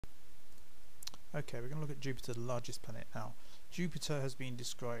Okay, we're going to look at Jupiter, the largest planet now. Jupiter has been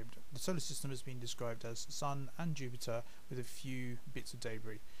described, the solar system has been described as Sun and Jupiter with a few bits of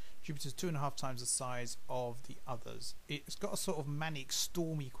debris. Jupiter's 2.5 times the size of the others. It's got a sort of manic,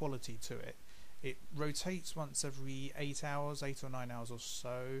 stormy quality to it. It rotates once every 8 hours, 8 or 9 hours or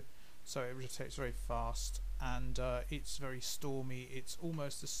so. So it rotates very fast, and it's very stormy. It's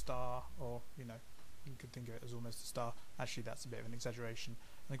almost a star, or you could think of it as almost a star. Actually, that's a bit of an exaggeration.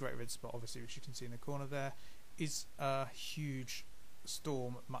 And the Great Red Spot, obviously, which you can see in the corner there, is a huge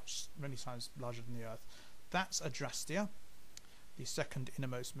storm, many times larger than the Earth. That's Adrastea, the second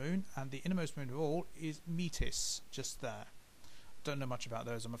innermost moon, and the innermost moon of all is Metis, just there. Don't know much about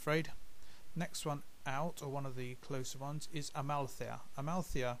those, I'm afraid. Next one out, or one of the closer ones, is Amalthea.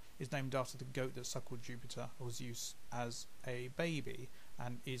 Amalthea is named after the goat that suckled Jupiter, or Zeus, as a baby,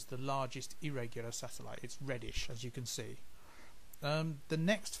 and is the largest irregular satellite. It's reddish, as you can see. The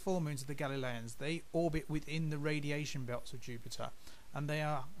next 4 moons are the Galileans. They orbit within the radiation belts of Jupiter, and they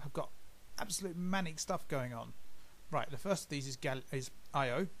have got absolute manic stuff going on. Right, the first of these is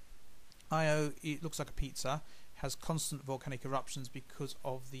Io. Io, it looks like a pizza, has constant volcanic eruptions because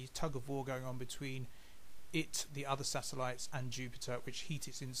of the tug of war going on between it, the other satellites, and Jupiter, which heat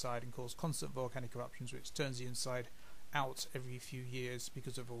its inside and cause constant volcanic eruptions, which turns the inside out every few years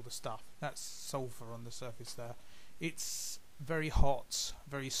because of all the stuff. That's sulfur on the surface there. It's very hot,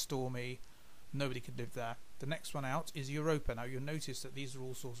 very stormy. Nobody could live there. The next one out is Europa. Now you'll notice that these are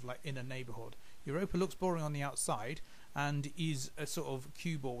all sort of like in a neighbourhood. Europa looks boring on the outside and is a sort of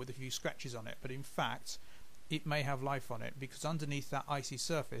cue ball with a few scratches on it, but in fact it may have life on it, because underneath that icy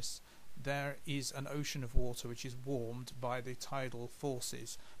surface there is an ocean of water which is warmed by the tidal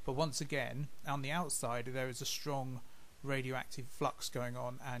forces. But once again, on the outside there is a strong radioactive flux going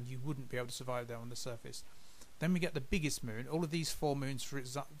on, and you wouldn't be able to survive there on the surface. Then we get the biggest moon. All of these 4 moons,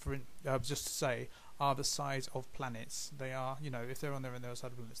 just to say, are the size of planets. They are, if they're on their own, they're the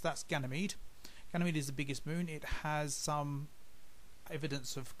size of planets. That's Ganymede. Ganymede is the biggest moon. It has some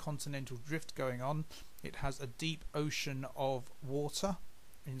evidence of continental drift going on. It has a deep ocean of water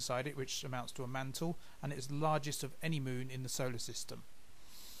inside it, which amounts to a mantle, and it's the largest of any moon in the solar system.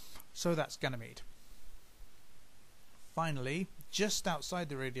 So that's Ganymede. Finally, just outside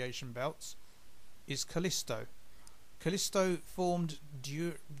the radiation belts is Callisto. Callisto formed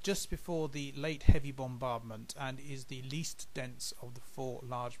just before the late heavy bombardment and is the least dense of the 4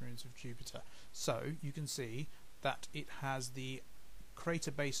 large moons of Jupiter. So you can see that it has the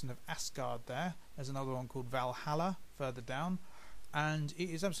crater basin of Asgard there. There's another one called Valhalla further down, and it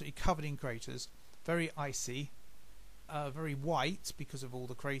is absolutely covered in craters, very icy, very white because of all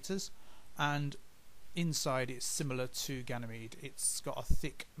the craters, and inside it's similar to Ganymede. It's got a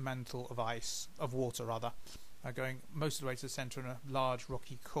thick mantle of ice, of water rather, going most of the way to the centre in a large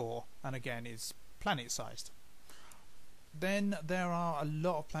rocky core, and again is planet-sized. Then there are a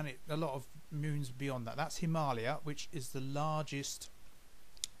lot of moons beyond that. That's Himalaya, which is the largest,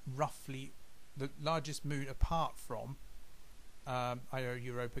 roughly the largest moon apart from Io,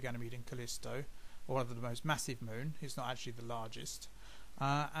 Europa, Ganymede and Callisto, or rather the most massive moon. It's not actually the largest,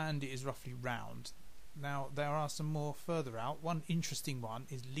 and it is roughly round. Now there are some more further out. One interesting one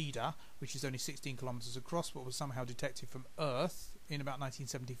is Leda, which is only 16 kilometers across, but was somehow detected from Earth in about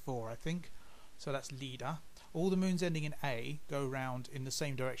 1974, I think. So that's Leda. All the moons ending in A go round in the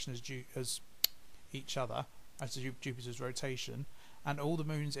same direction as each other, as Jupiter's rotation, and all the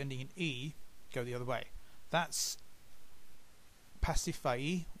moons ending in E go the other way. That's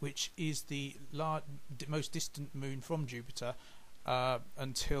Pasiphae, which is the most distant moon from Jupiter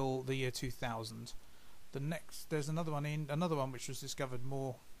until the year 2000. There's another one which was discovered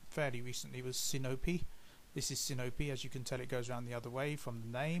more fairly recently, was Sinope. This is Sinope. As you can tell, it goes around the other way from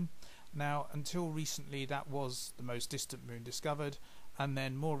the name. Now, until recently, that was the most distant moon discovered, and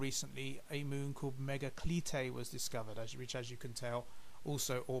then more recently, a moon called Megaclite was discovered, which, as you can tell,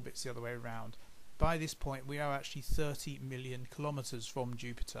 also orbits the other way around. By this point, we are actually 30 million kilometers from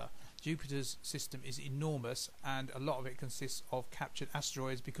Jupiter. Jupiter's system is enormous, and a lot of it consists of captured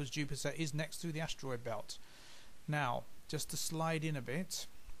asteroids because Jupiter is next to the asteroid belt. Now, just to slide in a bit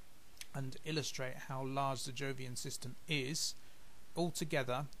and illustrate how large the Jovian system is,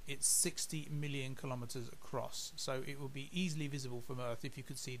 altogether it's 60 million kilometers across, so it will be easily visible from Earth if you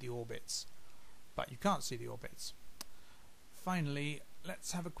could see the orbits, but you can't see the orbits. Finally,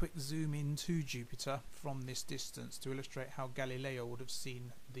 let's have a quick zoom into Jupiter from this distance to illustrate how Galileo would have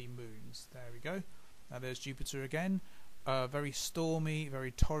seen the moons. There we go. Now there's Jupiter again. Very stormy,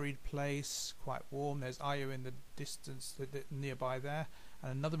 very torrid place, quite warm. There's Io in the distance, nearby there,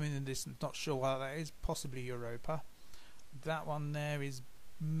 and another moon in the distance. Not sure what that is. Possibly Europa. That one there is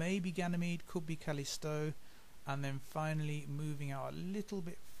maybe Ganymede, could be Callisto, and then finally moving out a little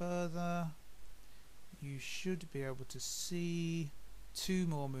bit further, you should be able to see two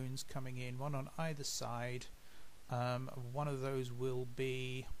more moons coming in, one on either side. One of those will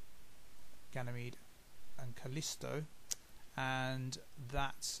be Ganymede and Callisto, and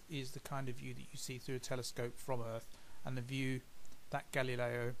that is the kind of view that you see through a telescope from Earth, and the view that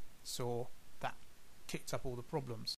Galileo saw that kicked up all the problems.